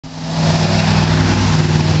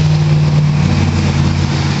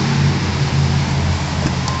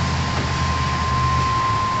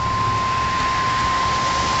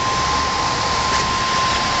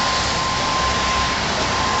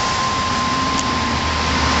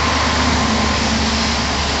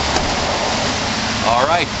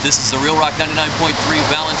Alright, this is the Real Rock 99.3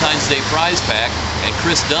 Valentine's Day prize pack, and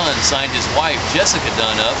Chris Dunn signed his wife, Jessica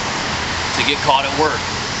Dunn, up to get caught at work.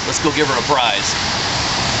 Let's go give her a prize.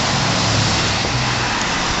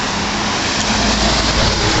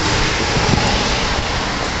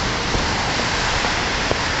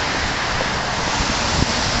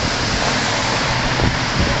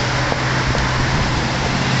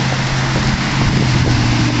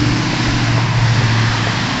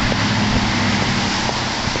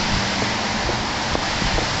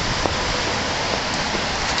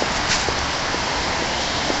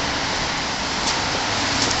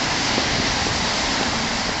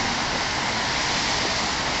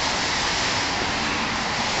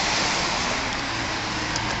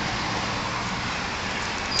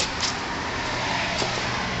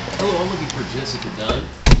 Hello, I'm looking for Jessica Dunn.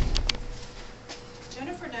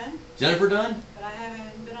 Jennifer Dunn. Jennifer Dunn? But I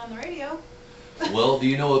haven't been on the radio. Well, do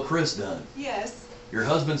you know a Chris Dunn? Yes. Your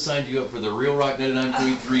husband signed you up for the Real Rock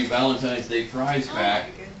 99.3 Valentine's Day prize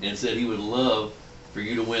pack and said he would love for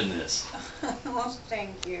you to win this. Well,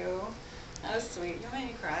 thank you. That was sweet. You made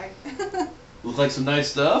me cry. Look like some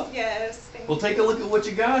nice stuff? Yes, thank Well, you. take a look at what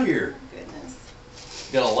you got here. Oh, goodness.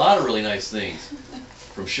 You got a lot of really nice things.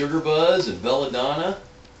 From Sugar Buzz and Belladonna,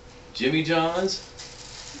 Jimmy John's.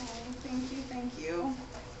 Oh, thank you, thank you.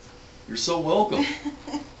 You're so welcome.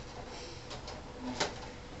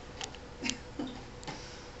 Oh,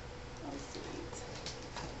 sweet.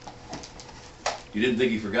 You didn't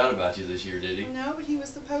think he forgot about you this year, did he? No, but he was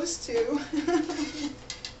supposed to.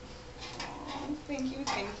 Oh, thank you,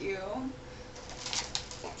 thank you.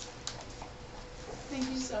 Thank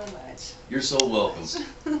you so much. You're so welcome.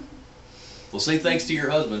 Well, say thanks to your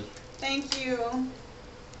husband. Thank you.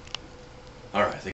 All right.